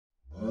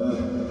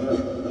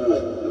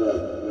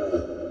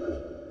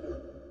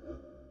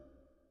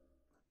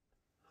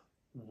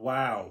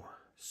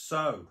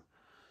So,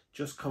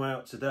 just come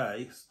out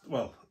today,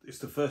 well, it's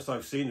the first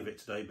I've seen of it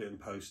today being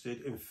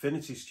posted,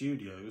 Infinity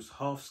Studios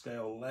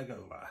half-scale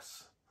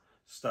Legolas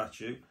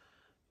statue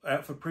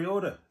out for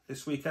pre-order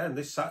this weekend,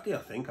 this Saturday I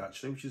think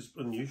actually, which is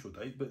an unusual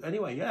date, but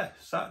anyway, yeah,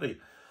 Saturday.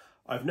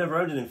 I've never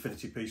owned an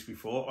Infinity piece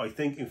before. I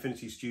think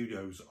Infinity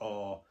Studios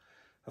are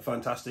a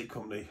fantastic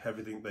company.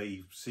 Everything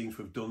they seem to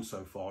have done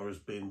so far has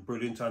been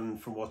brilliant,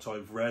 and from what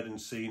I've read and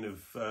seen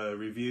of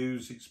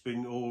reviews, it's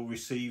been all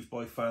received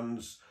by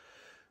fans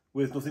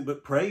with nothing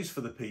but praise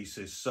for the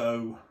pieces.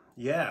 So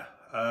yeah,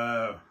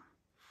 I've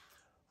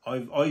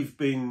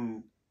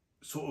been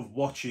sort of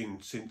watching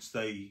since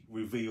they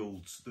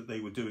revealed that they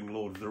were doing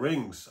Lord of the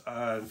Rings,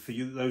 and for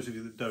you, those of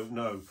you that don't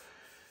know,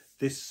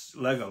 this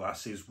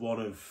Legolas is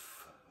one of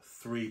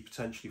 3,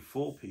 potentially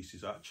 4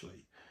 pieces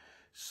actually.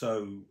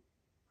 So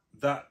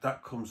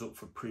that comes up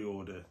for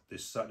pre-order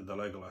this Saturday, the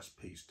Legolas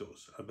piece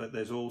does. But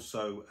there's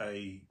also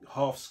a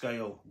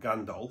half-scale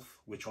Gandalf,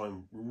 which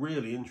I'm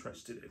really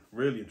interested in,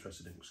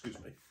 excuse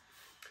me.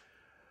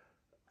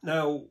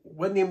 Now,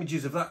 when the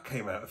images of that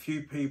came out, a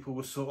few people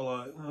were sort of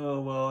like,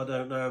 oh, well, I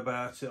don't know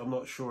about it, I'm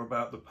not sure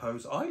about the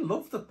pose. I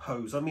love the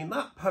pose. I mean,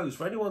 that pose,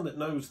 for anyone that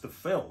knows the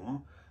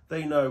film,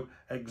 they know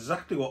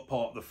exactly what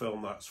part of the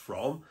film that's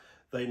from.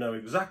 They know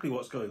exactly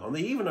what's going on.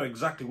 They even know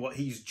exactly what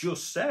he's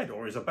just said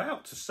or is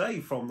about to say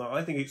from that.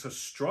 I think it's a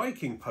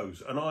striking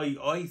pose. And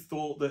I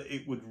thought that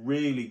it would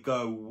really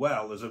go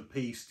well as a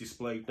piece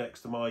displayed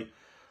next to my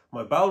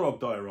Balrog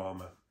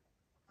diorama.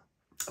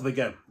 And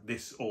again,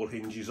 this all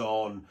hinges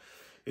on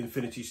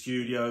Infinity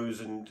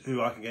Studios and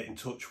who I can get in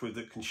touch with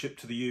that can ship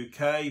to the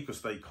UK,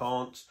 because they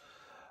can't.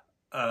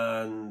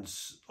 And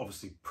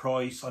obviously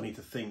price, I need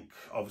to think,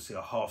 obviously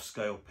a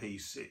half-scale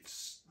piece,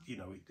 it's, you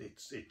know,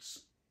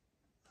 it's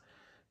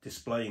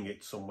displaying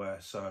it somewhere,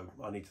 so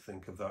I need to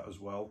think of that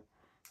as well.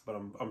 But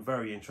I'm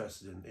very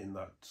interested in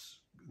that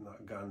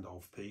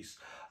Gandalf piece.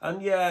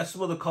 And yeah,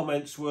 some of the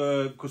comments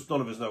were, because none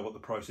of us know what the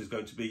price is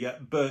going to be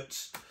yet,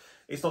 but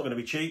it's not going to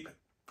be cheap.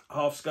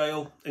 Half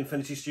scale,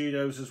 Infinity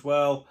Studios as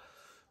well.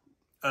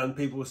 And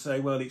people were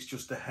saying, well, it's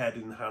just the head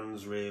and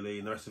hands really,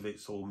 and the rest of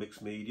it's all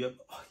mixed media.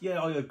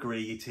 Yeah, I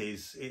agree, it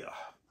is.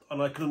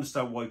 And I can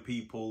understand why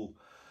people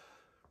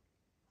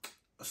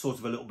are sort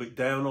of a little bit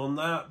down on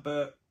that,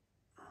 but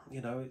you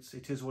know,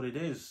 it is what it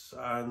is.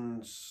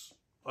 And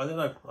I don't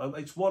know,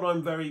 it's what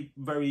I'm very,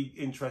 very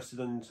interested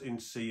in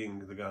seeing,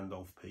 the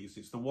Gandalf piece.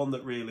 It's the one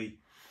that really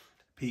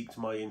piqued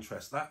my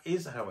interest. That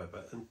is,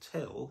 however,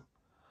 until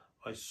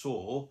I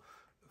saw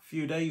a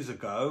few days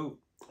ago,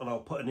 and I'll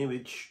put an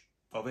image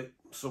of it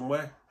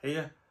somewhere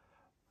here,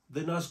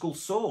 the Nazgul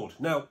sword.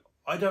 Now,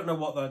 I don't know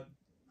what that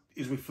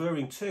is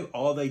referring to.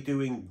 Are they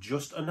doing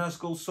just a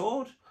Nazgul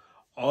sword?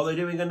 Are they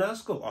doing a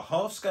Nazgul, a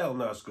half-scale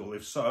Nazgul?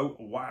 If so,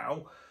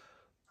 wow.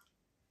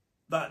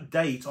 That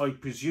date, I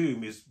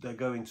presume, is where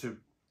they're going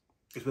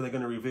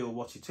to reveal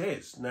what it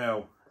is.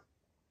 Now,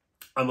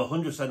 I'm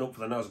 100% up for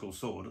the Nazgul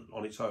sword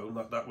on its own.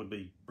 That would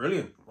be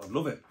brilliant. I'd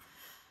love it.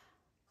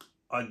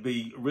 I'd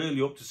be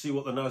really up to see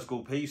what the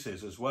Nazgul piece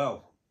is as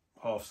well,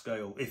 half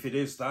scale. If it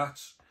is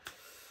that,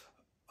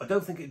 I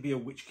don't think it'd be a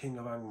Witch King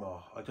of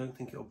Angmar. I don't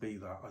think it'll be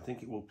that. I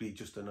think it will be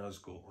just a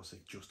Nazgul. I say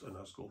just a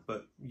Nazgul.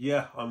 But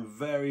yeah, I'm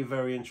very,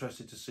 very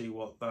interested to see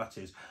what that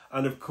is.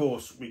 And of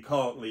course, we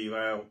can't leave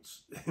out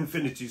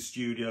Infinity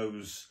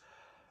Studios'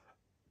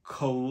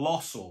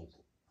 colossal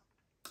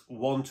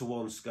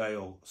 1-to-1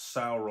 scale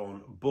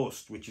Sauron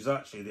bust, which is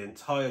actually the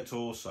entire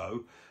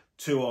torso,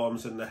 2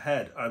 arms and the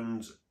head.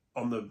 And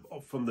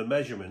from the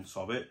measurements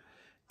of it,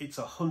 it's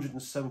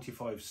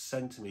 175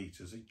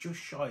 centimetres. It's just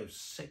shy of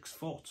 6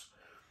 foot.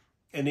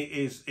 And it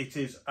is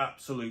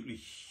absolutely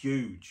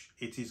huge.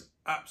 It is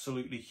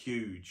absolutely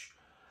huge.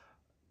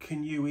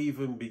 Can you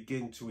even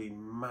begin to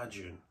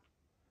imagine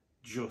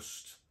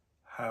just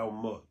how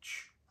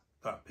much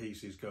that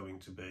piece is going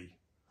to be?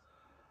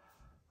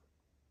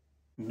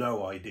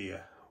 No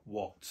idea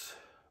what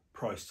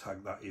price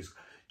tag that is.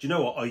 Do you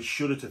know what? I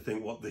shudder to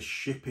think what the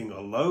shipping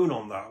alone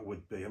on that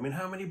would be. I mean,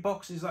 how many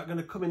boxes is that going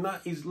to come in?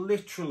 That is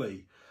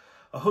literally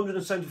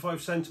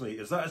 175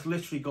 centimetres. That has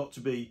literally got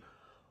to be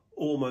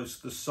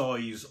almost the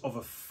size of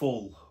a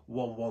full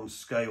 1-1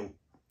 scale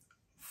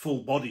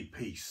full body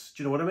piece.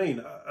 Do you know what I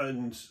mean?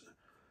 And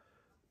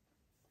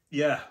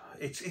yeah,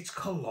 it's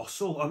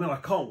colossal. I mean, I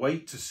can't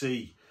wait to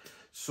see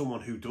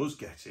someone who does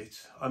get it.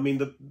 I mean,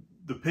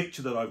 the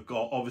picture that I've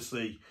got,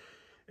 obviously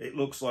it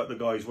looks like the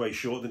guy's way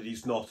shorter than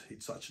he's not.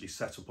 It's actually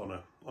set up on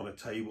a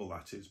table,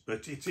 that is,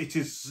 but it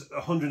is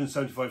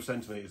 175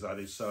 centimetres, that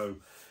is. So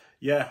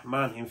yeah,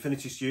 man,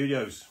 Infinity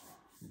Studios,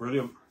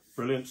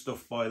 brilliant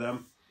stuff by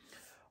them.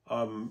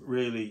 I'm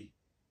really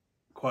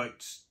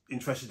quite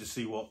interested to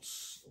see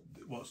what's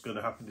going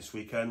to happen this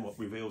weekend, what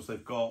reveals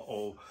they've got,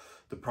 or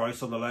the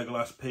price on the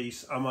Legolas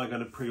piece. Am I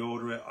going to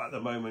pre-order it? At the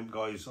moment,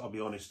 guys, I'll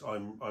be honest,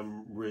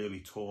 I'm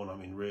really torn.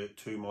 I'm in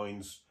 2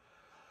 minds.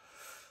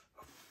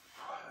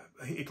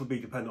 It'll be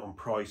dependent on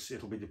price.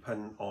 It'll be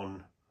dependent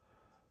on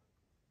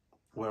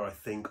where I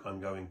think I'm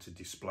going to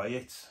display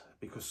it,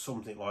 because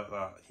something like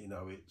that, you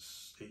know,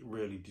 it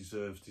really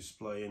deserves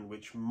displaying,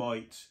 which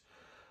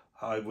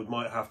I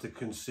might have to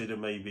consider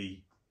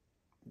maybe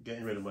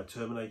getting rid of my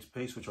Terminator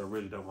piece, which I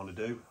really don't want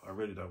to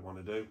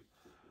do.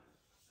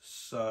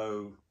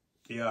 So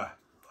yeah,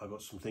 I've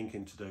got some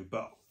thinking to do,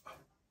 but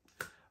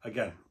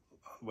again,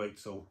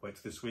 wait till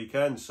this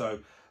weekend. So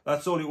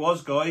that's all it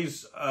was,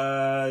 guys.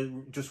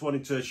 Just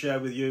wanted to share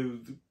with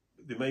you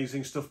the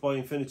amazing stuff by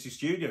Infinity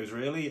Studios,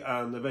 really.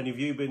 And have any of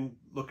you been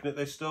looking at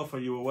this stuff? Are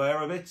you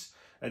aware of it?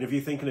 And if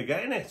you're thinking of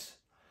getting it,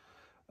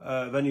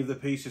 if any of the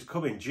pieces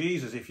coming,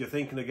 Jesus, if you're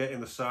thinking of getting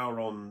the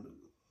Sauron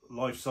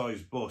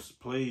life-size bust,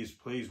 please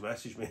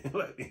message me and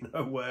let me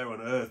know where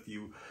on earth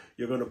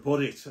you're going to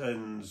put it.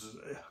 And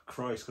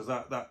Christ, because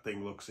that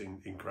thing looks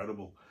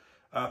incredible,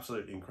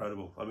 absolutely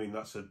incredible. I mean,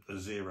 that's a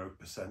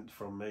 0%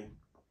 from me,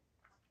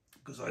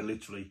 because I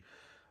literally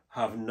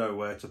have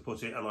nowhere to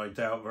put it, and I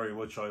doubt very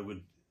much I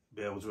would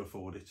be able to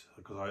afford it,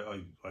 because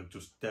I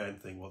just daren't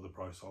think what the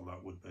price on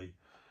that would be.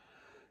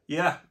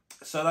 Yeah,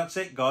 so that's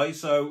it, guys.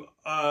 So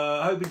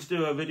hoping to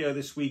do a video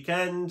this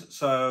weekend,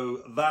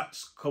 so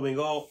that's coming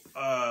up.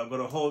 I've got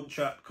a haunt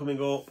chat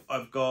coming up.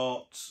 I've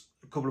got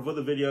a couple of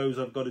other videos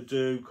I've got to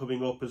do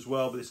coming up as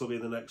well, but this will be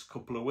in the next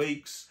couple of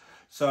weeks.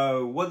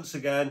 So once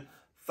again,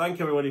 thank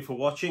you everybody for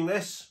watching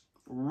this.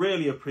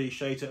 Really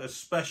appreciate it,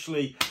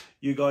 especially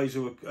you guys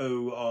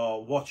who are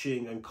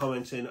watching and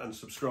commenting and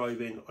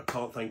subscribing. I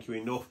can't thank you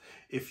enough.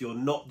 If you're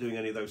not doing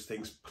any of those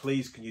things,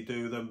 please can you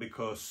do them,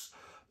 because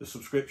the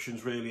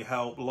subscriptions really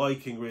help,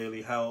 liking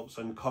really helps,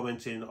 and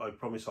commenting, I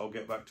promise I'll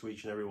get back to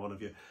each and every one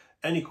of you.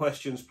 Any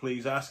questions,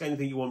 please ask.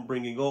 Anything you want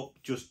bringing up,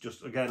 just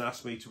again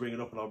ask me to bring it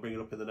up, and I'll bring it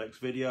up in the next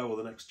video or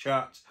the next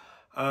chat.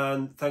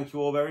 And thank you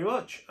all very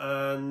much,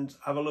 and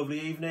have a lovely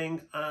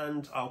evening,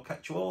 and I'll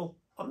catch you all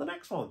on the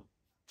next one.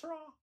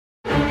 Ta-ra!